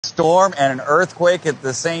Storm and an earthquake at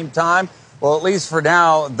the same time. Well, at least for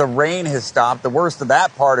now, the rain has stopped. The worst of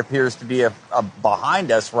that part appears to be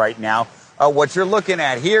behind us right now. What you're looking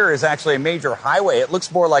at here is actually a major highway. It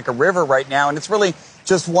looks more like a river right now, and it's really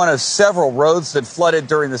just one of several roads that flooded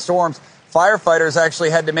during the storms. Firefighters actually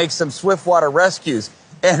had to make some swift water rescues.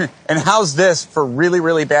 And how's this for really,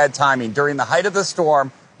 really bad timing? During the height of the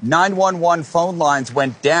storm, 911 phone lines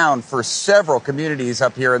went down for several communities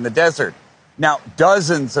up here in the desert. Now,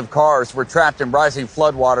 dozens of cars were trapped in rising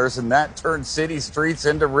floodwaters, and that turned city streets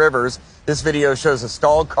into rivers. This video shows a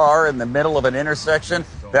stalled car in the middle of an intersection.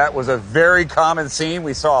 That was a very common scene.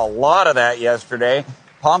 We saw a lot of that yesterday.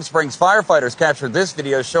 Palm Springs firefighters captured this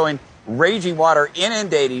video showing raging water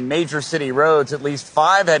inundating major city roads. At least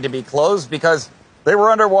 5 had to be closed because they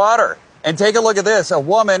were underwater. And take a look at this. A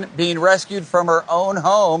woman being rescued from her own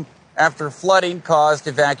home after flooding caused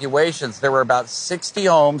evacuations. There were about 60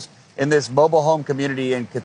 homes in this mobile home community in